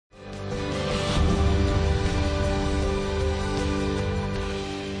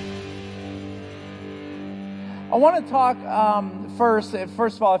I want to talk first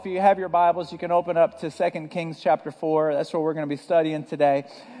of all, if you have your Bibles, you can open up to 2 Kings chapter 4. That's what we're going to be studying today.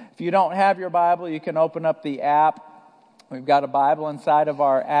 If you don't have your Bible, you can open up the app. We've got a Bible inside of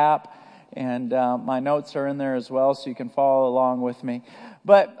our app, and my notes are in there as well, so you can follow along with me.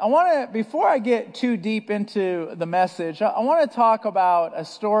 But I want to, before I get too deep into the message, I want to talk about a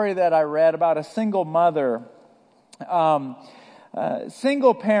story that I read about a single mother.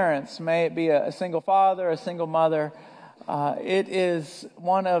 Single parents, may it be a single father, a single mother, it is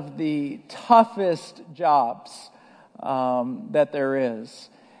one of the toughest jobs that there is.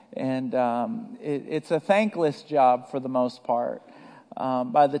 And it's a thankless job for the most part.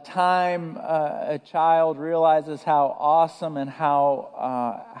 By the time a child realizes how awesome and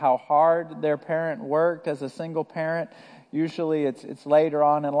how hard their parent worked as a single parent, usually it's later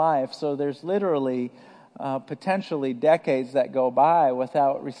on in life. So there's literally potentially decades that go by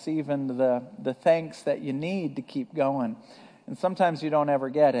without receiving the thanks that you need to keep going. And sometimes you don't ever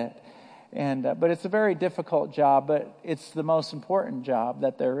get it. But it's a very difficult job, but it's the most important job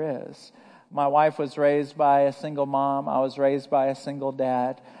that there is. My wife was raised by a single mom. I was raised by a single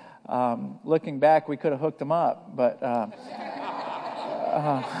dad. Looking back, we could have hooked them up, but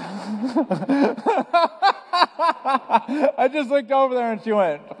I just looked over there and she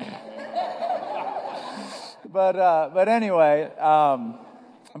went. But anyway,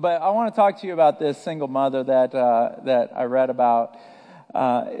 but I want to talk to you about this single mother that I read about.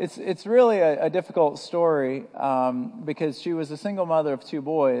 It's really a difficult story because she was a single mother of two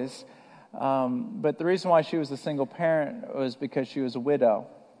boys. But the reason why she was a single parent was because she was a widow.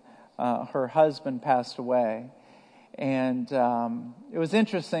 Her husband passed away. And it was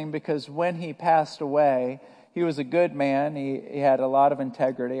interesting because when he passed away, he was a good man. He had a lot of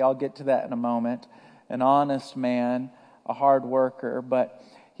integrity. I'll get to that in a moment. An honest man, a hard worker. But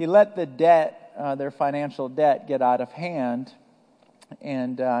he let the debt, their financial debt, get out of hand.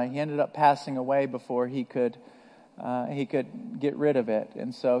 And he ended up passing away before he could get rid of it.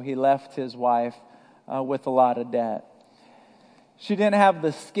 And so he left his wife with a lot of debt. She didn't have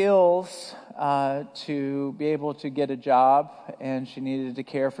the skills to be able to get a job, and she needed to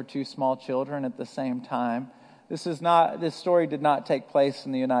care for two small children at the same time. This story did not take place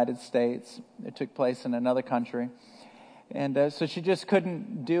in the United States. It took place in another country. And so she just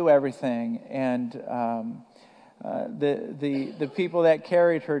couldn't do everything. And the people that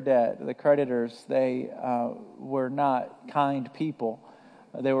carried her debt, the creditors, they were not kind people.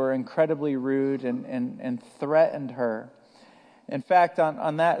 They were incredibly rude and threatened her. In fact,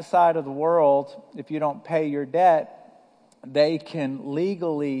 on that side of the world, if you don't pay your debt, they can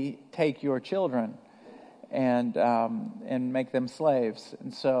legally take your children and make them slaves.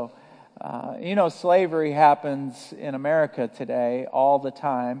 And so, slavery happens in America today all the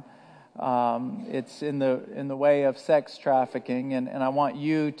time. It's in the way of sex trafficking, and I want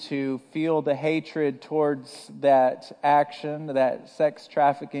you to feel the hatred towards that action, that sex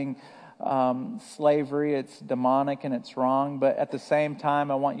trafficking, slavery. It's demonic and it's wrong, but at the same time,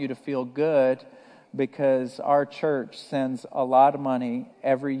 I want you to feel good because our church sends a lot of money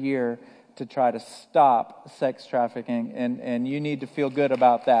every year to try to stop sex trafficking, and you need to feel good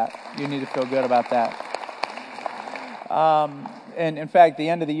about that. You need to feel good about that. And in fact, the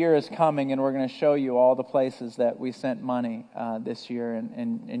end of the year is coming, and we're going to show you all the places that we sent money this year,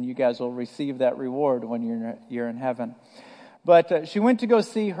 and you guys will receive that reward when you're in heaven. But she went to go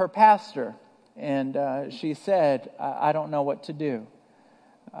see her pastor, and she said, I don't know what to do.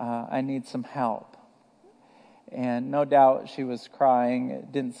 I need some help. And no doubt she was crying.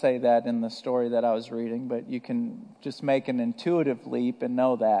 It didn't say that in the story that I was reading, but you can just make an intuitive leap and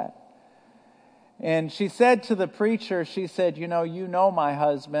know that. And she said to the preacher, she said, you know my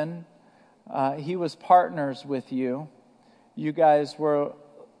husband. He was partners with you. You guys were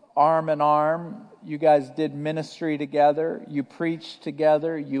arm in arm. You guys did ministry together. You preached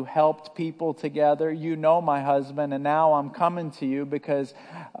together. You helped people together. You know my husband, and now I'm coming to you because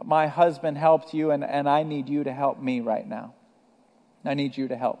my husband helped you, and I need you to help me right now. I need you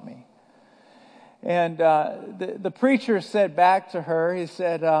to help me. And the preacher said back to her, he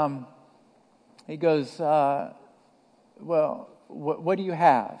said, he goes, well, what do you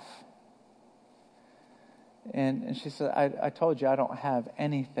have? And she said, I told you I don't have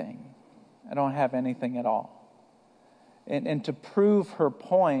anything. I don't have anything at all. And to prove her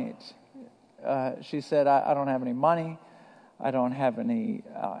point, she said, I don't have any money. I don't have any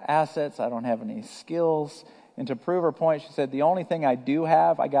assets. I don't have any skills. And to prove her point, she said, the only thing I do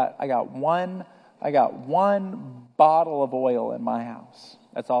have, I got one bottle of oil in my house.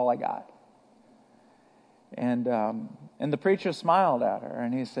 That's all I got. And the preacher smiled at her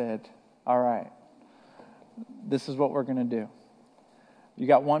and he said, all right, this is what we're going to do. You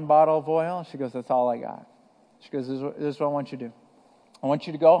got one bottle of oil? She goes, that's all I got. She goes, this is what I want you to do. I want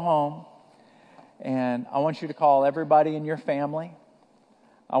you to go home, and I want you to call everybody in your family.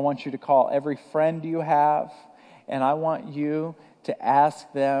 I want you to call every friend you have, and I want you to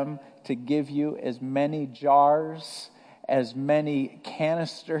ask them to give you as many jars, as many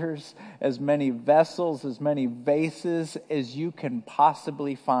canisters, as many vessels, as many vases as you can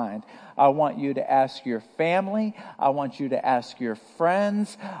possibly find. I want you to ask your family. I want you to ask your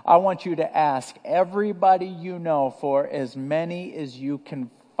friends. I want you to ask everybody you know for as many as you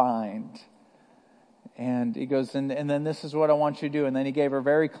can find. And he goes, and then this is what I want you to do. And then he gave her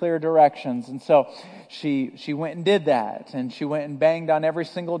very clear directions. And so she went and did that. And she went and banged on every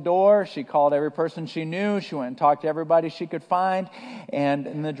single door. She called every person she knew. She went and talked to everybody she could find.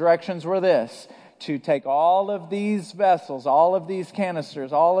 And the directions were this: to take all of these vessels, all of these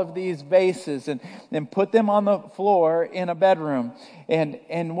canisters, all of these vases, and put them on the floor in a bedroom.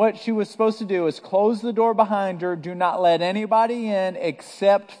 And what she was supposed to do is close the door behind her, do not let anybody in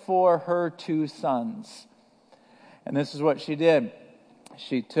except for her 2 sons. And this is what she did.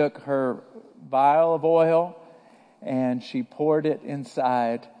 She took her vial of oil and she poured it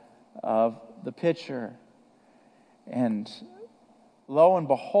inside of the pitcher. And lo and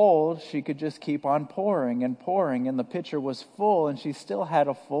behold, she could just keep on pouring and pouring, and the pitcher was full, and she still had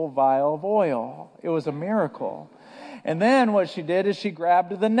a full vial of oil. It was a miracle. And then what she did is she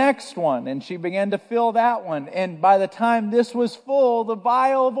grabbed the next one, and she began to fill that one. And by the time this was full, the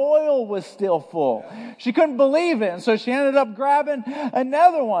vial of oil was still full. She couldn't believe it, and so she ended up grabbing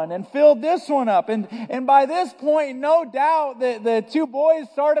another one and filled this one up. And by this point, no doubt, the 2 boys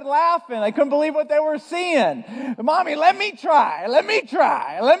started laughing. They couldn't believe what they were seeing. Mommy, let me try. And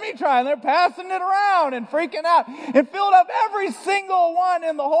they're passing it around and freaking out, and filled up every single one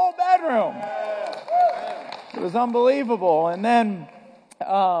in the whole bedroom. It was unbelievable. And then,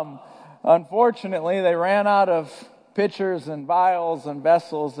 unfortunately, they ran out of pitchers and vials and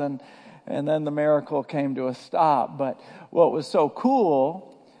vessels, and then the miracle came to a stop. But what was so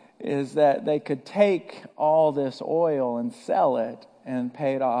cool is that they could take all this oil and sell it and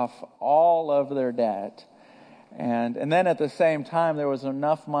paid off all of their debt. And then at the same time, there was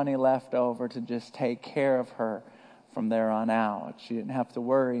enough money left over to just take care of her from there on out. She didn't have to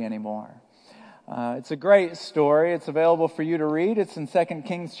worry anymore. It's a great story. It's available for you to read. It's in 2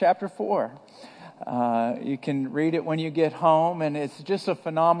 Kings chapter 4. You can read it when you get home, and it's just a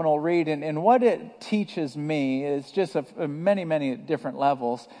phenomenal read. And what it teaches me is just many, many different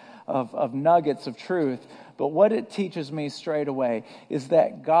levels of nuggets of truth. But what it teaches me straight away is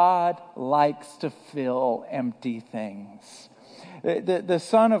that God likes to fill empty things. The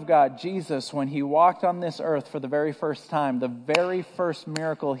Son of God, Jesus, when he walked on this earth for the very first time, the very first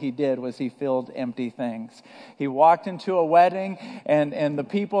miracle he did was he filled empty things. He walked into a wedding, and the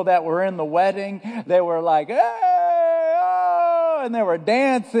people that were in the wedding, they were like, hey, oh, and they were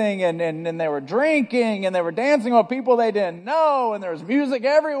dancing, and they were drinking, and they were dancing with people they didn't know, and there was music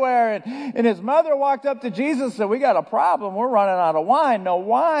everywhere. And his mother walked up to Jesus and said, we got a problem. We're running out of wine,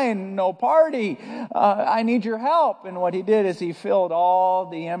 no party. I need your help. And what he did is he filled all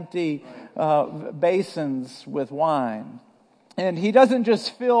the empty basins with wine. And he doesn't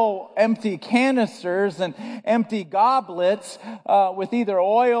just fill empty canisters and empty goblets with either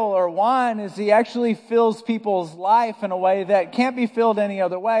oil or wine, as he actually fills people's life in a way that can't be filled any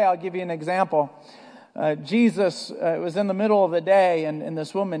other way. I'll give you an example. Jesus was in the middle of the day, and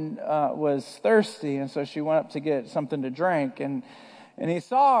this woman was thirsty, and so she went up to get something to drink, and he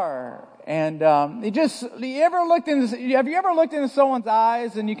saw her, and have you ever looked into someone's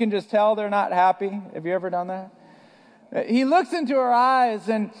eyes and you can just tell they're not happy? Have you ever done that? He looks into her eyes,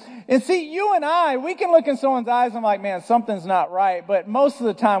 and see, you and I, we can look in someone's eyes and I'm like, man, something's not right. But most of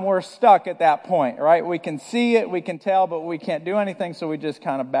the time we're stuck at that point, right? We can see it, we can tell, but we can't do anything, so we just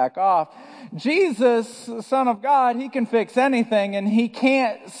kind of back off. Jesus, the Son of God, he can fix anything, and he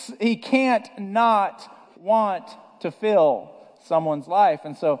can't not want to fill someone's life.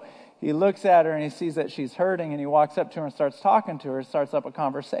 And so he looks at her and he sees that she's hurting, and he walks up to her and starts talking to her, starts up a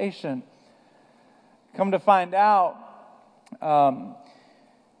conversation. Come to find out,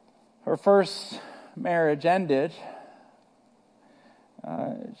 her first marriage ended.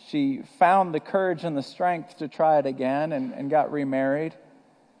 She found the courage and the strength to try it again and got remarried.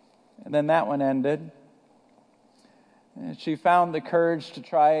 And then that one ended. And she found the courage to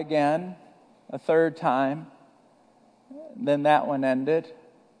try again a third time. Then that one ended.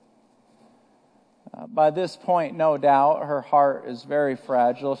 By this point, no doubt, her heart is very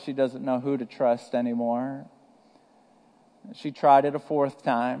fragile. She doesn't know who to trust anymore. She tried it a fourth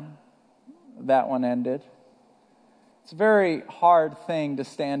time. That one ended. It's a very hard thing to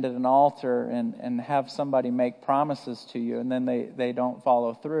stand at an altar and have somebody make promises to you and then they don't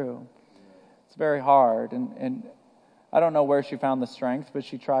follow through. It's very hard. And I don't know where she found the strength, but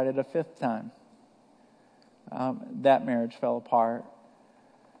she tried it a 5th time. That marriage fell apart.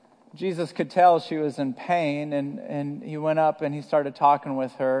 Jesus could tell she was in pain, and he went up and he started talking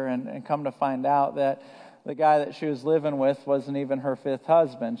with her, and come to find out that the guy that she was living with wasn't even her 5th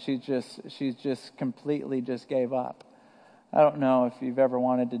husband. She just completely just gave up. I don't know if you've ever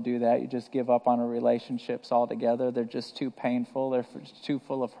wanted to do that. You just give up on relationships altogether. They're just too painful. They're too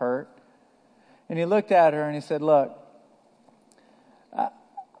full of hurt. And he looked at her and he said, look,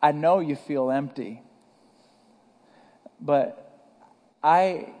 I know you feel empty, but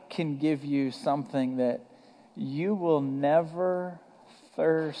I can give you something that you will never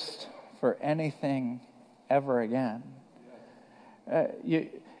thirst for anything ever again.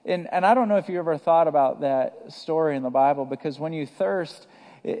 And I don't know if you ever thought about that story in the Bible, because when you thirst,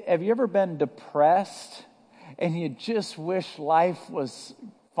 have you ever been depressed and you just wish life was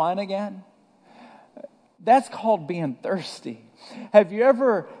fun again? That's called being thirsty. Have you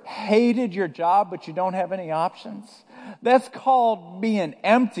ever hated your job but you don't have any options? That's called being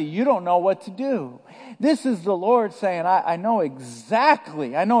empty. You don't know what to do. This is the Lord saying, I know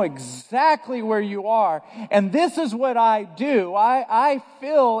exactly where you are, and this is what I do. I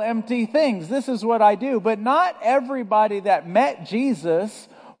fill empty things. This is what I do. But not everybody that met Jesus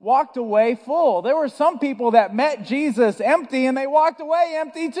walked away full. There were some people that met Jesus empty and they walked away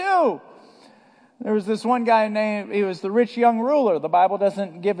empty too. There was this one guy he was the rich young ruler. The Bible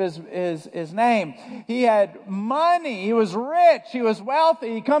doesn't give his name. He had money. He was rich. He was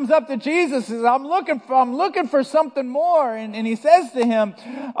wealthy. He comes up to Jesus and says, I'm looking for something more. And he says to him,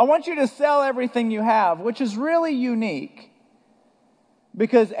 I want you to sell everything you have, which is really unique.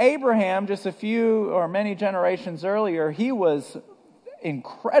 Because Abraham, just a few or many generations earlier, he was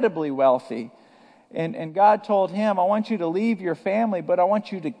incredibly wealthy. And God told him, I want you to leave your family, but I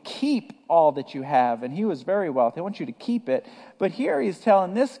want you to keep all that you have. And he was very wealthy. I want you to keep it. But here he's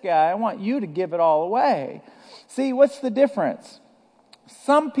telling this guy, I want you to give it all away. See, what's the difference?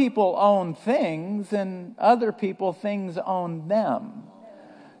 Some people own things, and other people, things own them.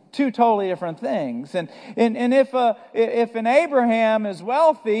 Two totally different things. And if an Abraham is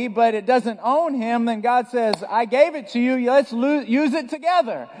wealthy, but it doesn't own him, then God says, I gave it to you, let's use it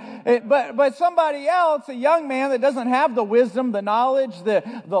together. But somebody else, a young man that doesn't have the wisdom, the knowledge,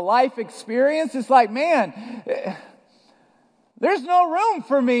 the life experience, it's like, man, there's no room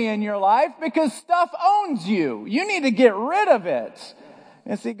for me in your life because stuff owns you. You need to get rid of it.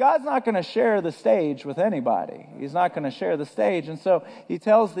 And see, God's not going to share the stage with anybody. He's not going to share the stage. And so he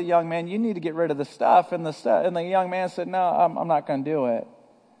tells the young man, you need to get rid of the stuff. And the young man said, no, I'm not going to do it.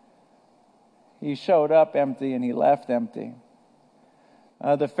 He showed up empty and he left empty.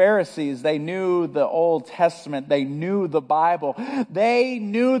 The Pharisees, they knew the Old Testament. They knew the Bible. They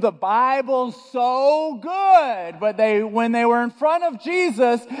knew the Bible so good. But when they were in front of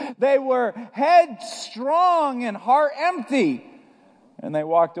Jesus, they were headstrong and heart empty. And they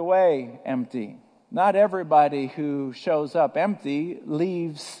walked away empty. Not everybody who shows up empty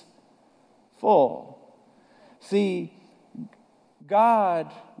leaves full. See,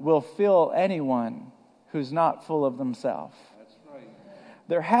 God will fill anyone who's not full of themselves. That's right.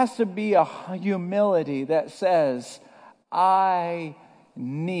 There has to be a humility that says, I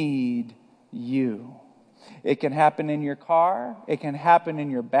need you. It can happen in your car. It can happen in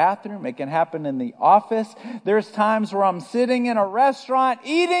your bathroom. It can happen in the office. There's times where I'm sitting in a restaurant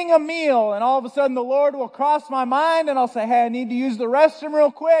eating a meal, and all of a sudden the Lord will cross my mind, and I'll say, hey, I need to use the restroom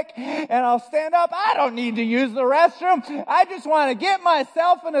real quick. And I'll stand up. I don't need to use the restroom. I just want to get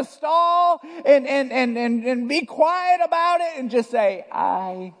myself in a stall and be quiet about it and just say,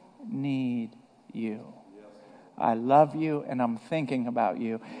 I need you. I love you, and I'm thinking about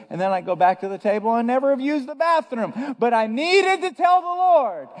you. And then I go back to the table and never have used the bathroom. But I needed to tell the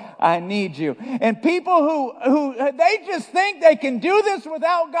Lord, I need you. And people who they just think they can do this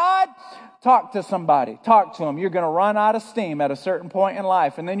without God, talk to somebody. Talk to them. You're going to run out of steam at a certain point in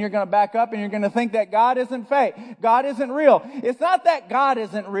life. And then you're going to back up and you're going to think that God isn't fake. God isn't real. It's not that God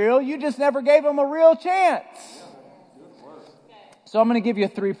isn't real. You just never gave him a real chance. So I'm going to give you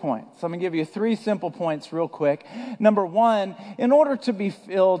 3 points. I'm going to give you 3 simple points real quick. Number 1, in order to be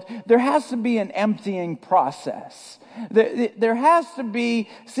filled, there has to be an emptying process. There has to be,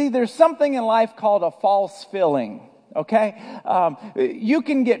 there's something in life called a false filling. Okay, you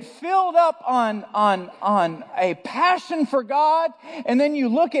can get filled up on a passion for God, and then you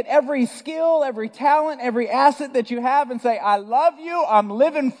look at every skill, every talent, every asset that you have and say, I love you, I'm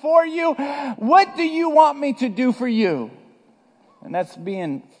living for you. What do you want me to do for you? And that's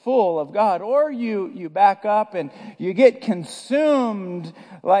being full of God. Or you back up and you get consumed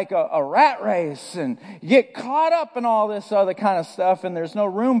like a rat race, and you get caught up in all this other kind of stuff, and there's no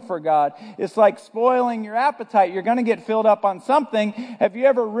room for God. It's like spoiling your appetite. You're going to get filled up on something. Have you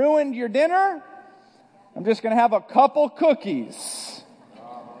ever ruined your dinner? I'm just going to have a couple cookies.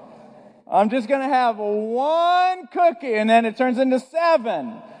 I'm just going to have one cookie, and then it turns into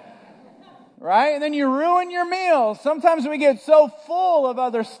 7. Right? And then you ruin your meal. Sometimes we get so full of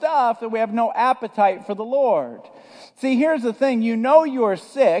other stuff that we have no appetite for the Lord. See, here's the thing. You know you're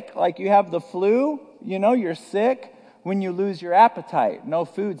sick, like you have the flu. You know you're sick when you lose your appetite. No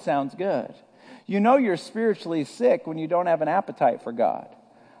food sounds good. You know you're spiritually sick when you don't have an appetite for God.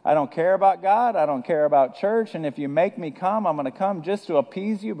 I don't care about God. I don't care about church. And if you make me come, I'm going to come just to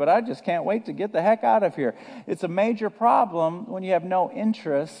appease you. But I just can't wait to get the heck out of here. It's a major problem when you have no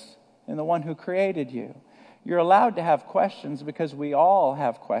interest in the one who created you. You're allowed to have questions because we all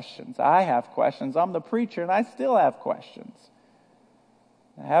have questions. I have questions. I'm the preacher and I still have questions.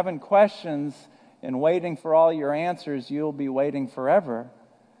 Having questions and waiting for all your answers, you'll be waiting forever.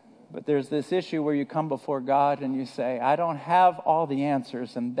 But there's this issue where you come before God and you say, I don't have all the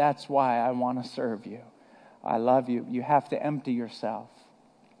answers, and that's why I want to serve you. I love you. You have to empty yourself.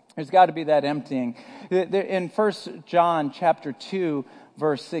 There's got to be that emptying. In 1 John chapter 2,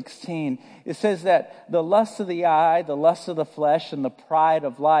 verse 16, it says that the lust of the eye, the lust of the flesh, and the pride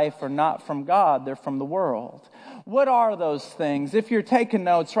of life are not from God, they're from the world. What are those things? If you're taking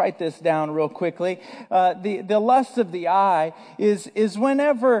notes, write this down real quickly. The lust of the eye is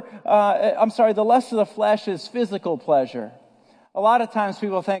whenever, the lust of the flesh is physical pleasure. A lot of times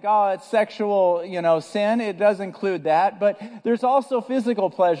people think, oh, it's sexual, sin. It does include that. But there's also physical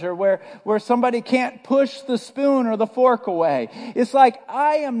pleasure where somebody can't push the spoon or the fork away. It's like,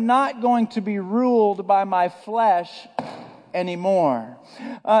 I am not going to be ruled by my flesh anymore.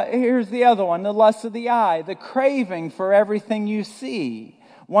 Here's the other one, the lust of the eye, the craving for everything you see.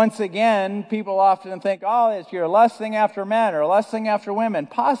 Once again, people often think, oh, it's you're lusting after men or lusting after women.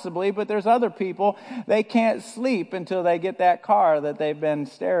 Possibly, but there's other people, they can't sleep until they get that car that they've been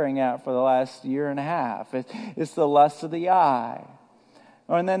staring at for the last year and a half. It's the lust of the eye.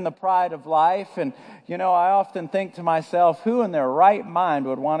 And then the pride of life. And, I often think to myself, who in their right mind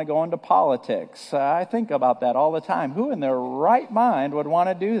would want to go into politics? I think about that all the time. Who in their right mind would want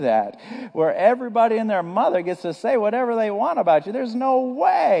to do that? Where everybody and their mother gets to say whatever they want about you. There's no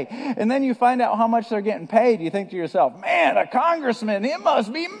way. And then you find out how much they're getting paid. You think to yourself, man, a congressman, he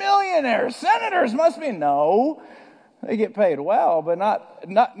must be millionaires. Senators must be. No, they get paid well, but not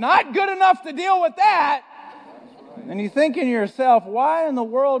good enough to deal with that. And you think in yourself, why in the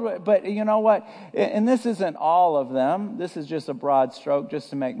world? But you know what? And this isn't all of them. This is just a broad stroke just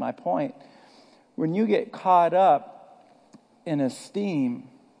to make my point. When you get caught up in esteem,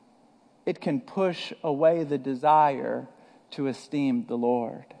 it can push away the desire to esteem the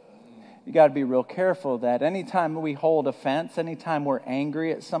Lord. You got to be real careful of that. Anytime we hold offense, anytime we're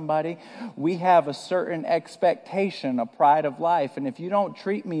angry at somebody, we have a certain expectation, a pride of life. And if you don't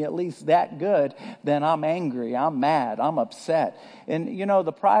treat me at least that good, then I'm angry, I'm mad, I'm upset. And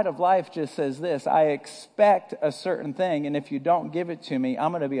the pride of life just says this, I expect a certain thing, and if you don't give it to me,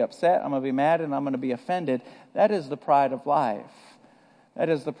 I'm going to be upset, I'm going to be mad, and I'm going to be offended. That is the pride of life. That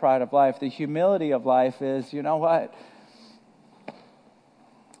is the pride of life. The humility of life is, you know what?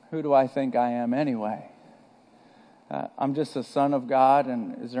 Who do I think I am anyway? I'm just a son of God,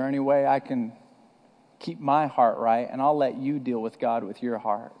 and is there any way I can keep my heart right? And I'll let you deal with God with your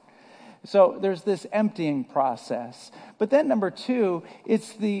heart. So there's this emptying process. But then number 2,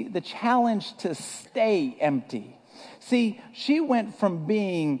 it's the challenge to stay empty. See, she went from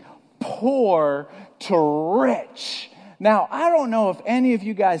being poor to rich. Now, I don't know if any of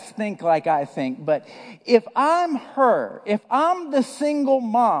you guys think like I think, but if I'm her, if I'm the single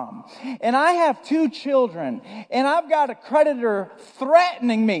mom, and I have 2 children, and I've got a creditor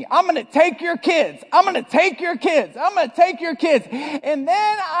threatening me, I'm going to take your kids, I'm going to take your kids, I'm going to take your kids, and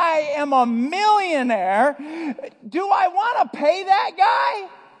then I am a millionaire, do I want to pay that guy?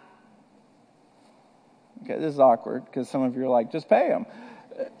 Okay, this is awkward, because some of you are like, just pay him.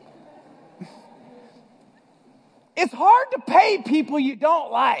 It's hard to pay people you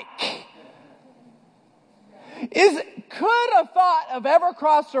don't like. Could a thought have ever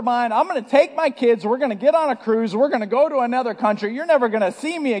crossed your mind, I'm going to take my kids, we're going to get on a cruise, we're going to go to another country, you're never going to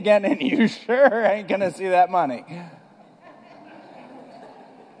see me again, and you sure ain't going to see that money.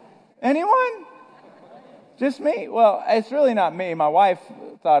 Anyone? Just me? Well, it's really not me. My wife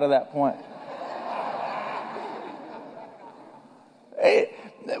thought of that point.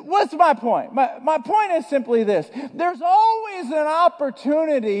 What's my point? My point is simply this. There's always an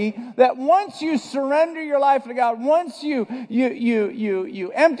opportunity that once you surrender your life to God, once you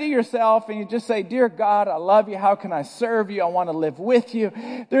empty yourself and you just say, "Dear God, I love you. How can I serve you? I want to live with you."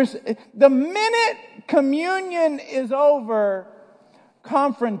 The minute communion is over,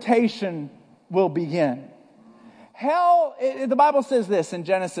 confrontation will begin. Hell, the Bible says this in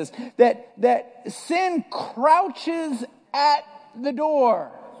Genesis, that sin crouches at the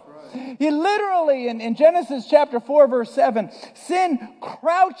door. He literally, in Genesis chapter 4, verse 7, sin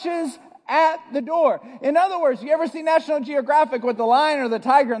crouches at the door. In other words, you ever see National Geographic with the lion or the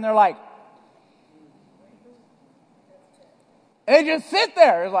tiger, and they're like, they just sit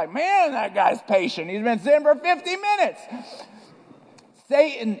there. It's like, man, that guy's patient. He's been sitting for 50 minutes.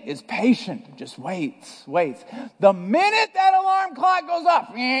 Satan is patient, just waits. The minute that alarm clock goes off,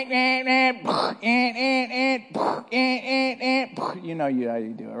 you know how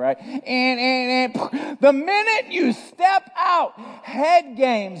you do it, right? The minute you step out, head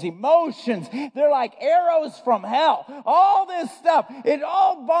games, emotions, they're like arrows from hell. All this stuff, it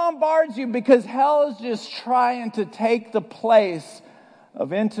all bombards you because hell is just trying to take the place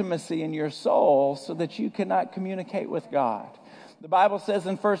of intimacy in your soul so that you cannot communicate with God. The Bible says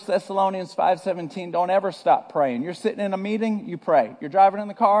in 1 Thessalonians 5:17, don't ever stop praying. You're sitting in a meeting, you pray. You're driving in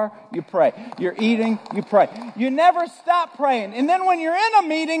the car, you pray. You're eating, you pray. You never stop praying. And then when you're in a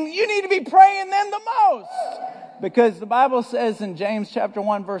meeting, you need to be praying then the most. Because the Bible says in James chapter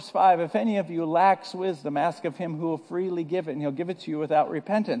 1, verse 5, if any of you lacks wisdom, ask of him who will freely give it, and he'll give it to you without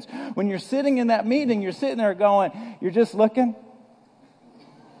repentance. When you're sitting in that meeting, you're sitting there going, you're just looking.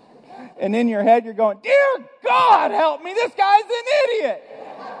 And in your head, you're going, dear God, help me. This guy's an idiot.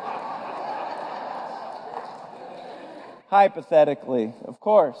 Hypothetically, of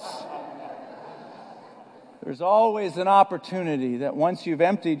course. There's always an opportunity that once you've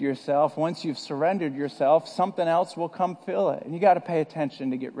emptied yourself, once you've surrendered yourself, something else will come fill it. And you got to pay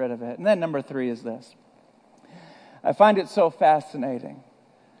attention to get rid of it. And then number 3 is this. I find it so fascinating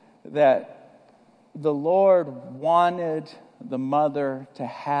that the Lord wanted the mother to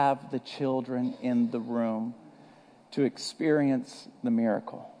have the children in the room to experience the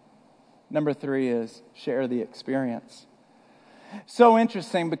miracle. Number 3 is share the experience. So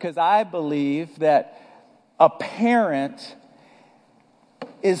interesting because I believe that a parent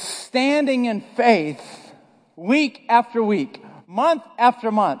is standing in faith week after week, month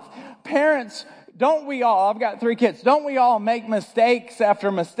after month. Parents, don't we all, I've got 3 kids, don't we all make mistakes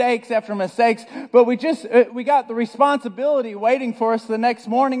after mistakes after mistakes, but we got the responsibility waiting for us the next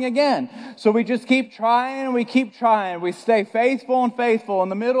morning again. So we just keep trying and we keep trying. We stay faithful and faithful in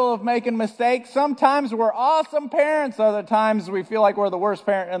the middle of making mistakes. Sometimes we're awesome parents, other times we feel like we're the worst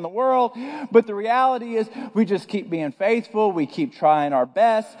parent in the world, but the reality is we just keep being faithful, we keep trying our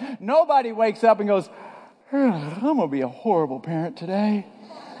best. Nobody wakes up and goes, I'm going to be a horrible parent today.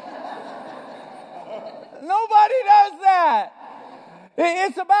 Nobody does that.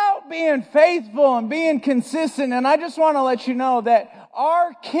 It's about being faithful and being consistent. And I just want to let you know that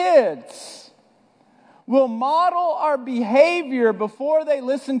our kids will model our behavior before they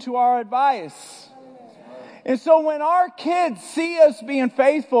listen to our advice. And so when our kids see us being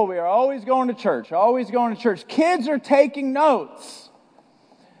faithful, we are always going to church, always going to church. Kids are taking notes.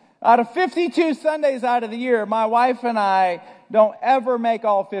 Out of 52 Sundays out of the year, my wife and I don't ever make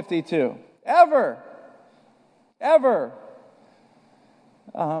all 52. Ever.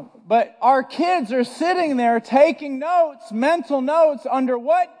 But our kids are sitting there taking notes, mental notes, under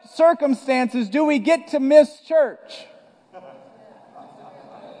what circumstances do we get to miss church?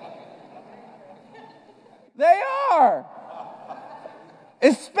 They are.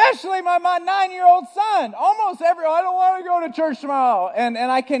 Especially my 9-year-old son. Almost I don't want to go to church tomorrow. And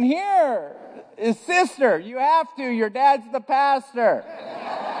I can hear his sister, you have to, your dad's the pastor.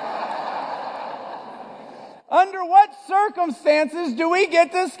 Under what circumstances do we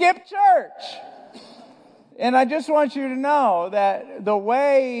get to skip church? And I just want you to know that the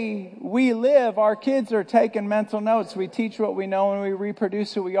way we live, our kids are taking mental notes. We teach what we know and we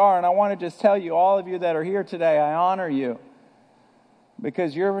reproduce who we are. And I want to just tell you, all of you that are here today, I honor you.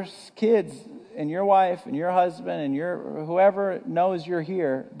 Because your kids and your wife and your husband and whoever knows you're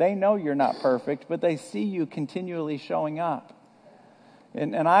here, they know you're not perfect, but they see you continually showing up.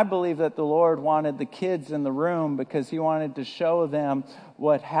 And I believe that the Lord wanted the kids in the room because he wanted to show them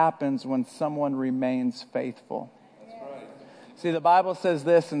what happens when someone remains faithful. That's right. See, the Bible says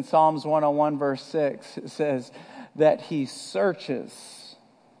this in Psalms 101, verse 6. It says that he searches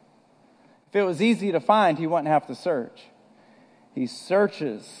If it was easy to find, he wouldn't have to search. He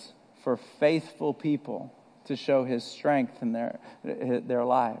searches for faithful people to show his strength in their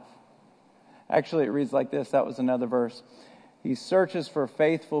life. Actually, it reads like this. That was another verse. He searches for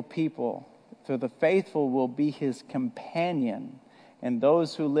faithful people, for the faithful will be his companion, and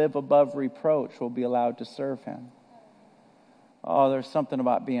those who live above reproach will be allowed to serve him. Oh, there's something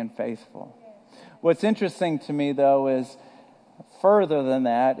about being faithful. What's interesting to me, though, is further than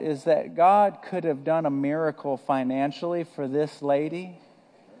that, is that God could have done a miracle financially for this lady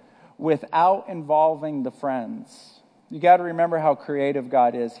without involving the friends. You got to remember how creative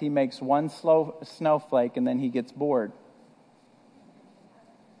God is. He makes one snowflake and then he gets bored.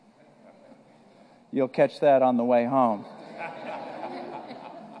 You'll catch that on the way home.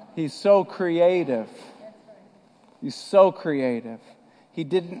 He's so creative. He's so creative. He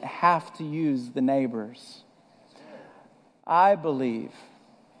didn't have to use the neighbors. I believe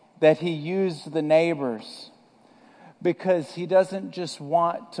that he used the neighbors because he doesn't just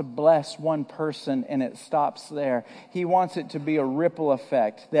want to bless one person and it stops there. He wants it to be a ripple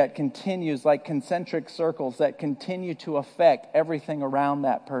effect that continues like concentric circles that continue to affect everything around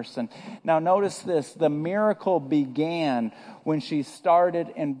that person. Now notice this, the miracle began when she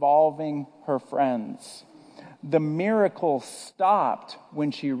started involving her friends. The miracle stopped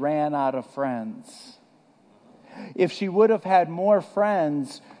when she ran out of friends. If she would have had more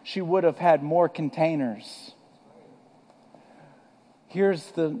friends, she would have had more containers. Here's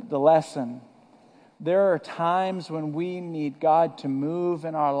the lesson. There are times when we need God to move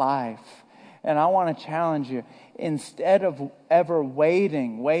in our life. And I want to challenge you. Instead of ever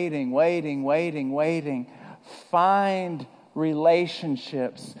waiting, find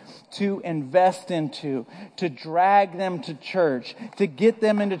relationships to invest into, to drag them to church, to get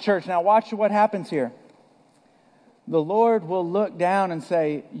them into church. Now watch what happens here. The Lord will look down and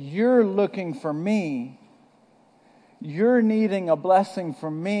say, you're looking for me. You're needing a blessing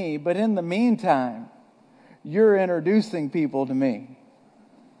from me, but in the meantime, you're introducing people to me.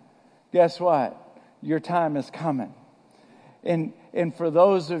 Guess what? Your time is coming. And for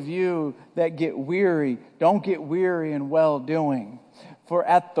those of you that get weary, don't get weary in well-doing. For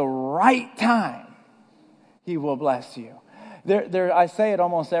at the right time, he will bless you. I say it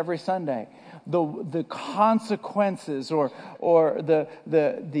almost every Sunday. The consequences or the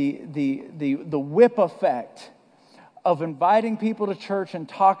whip effect of inviting people to church and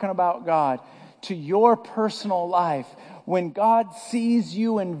talking about God to your personal life, when God sees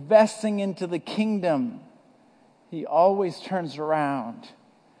you investing into the kingdom, he always turns around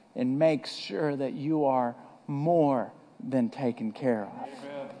and makes sure that you are more than taken care of.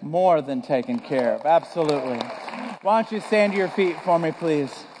 Amen. More than taken care of. Absolutely. Why don't you stand to your feet for me,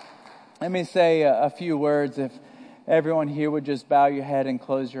 please? Let me say a few words. If everyone here would just bow your head and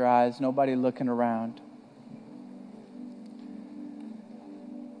close your eyes, nobody looking around.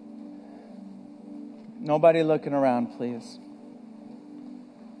 Nobody looking around, please.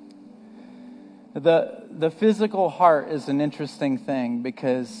 The physical heart is an interesting thing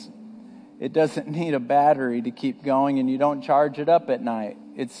because it doesn't need a battery to keep going and you don't charge it up at night.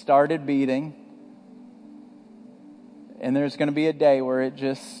 It started beating and there's going to be a day where it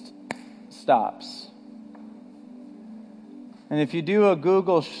just stops. And if you do a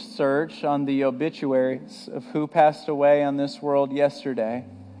Google search on the obituaries of who passed away on this world yesterday,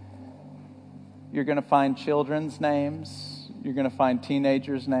 you're going to find children's names. You're going to find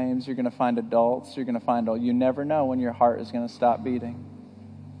teenagers' names. You're going to find adults. You're going to find you never know when your heart is going to stop beating.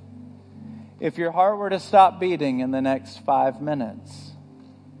 If your heart were to stop beating in the next 5 minutes,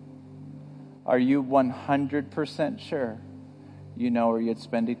 are you 100% sure you know where you'd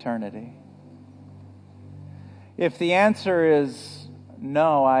spend eternity? If the answer is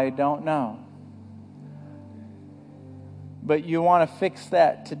no, I don't know, but you want to fix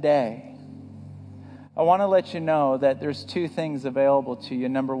that today, I want to let you know that there's two things available to you.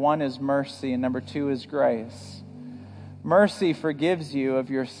 Number one is mercy, and number two is grace. Mercy forgives you of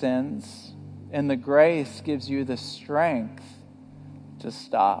your sins, and the grace gives you the strength to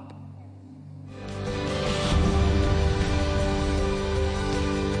stop.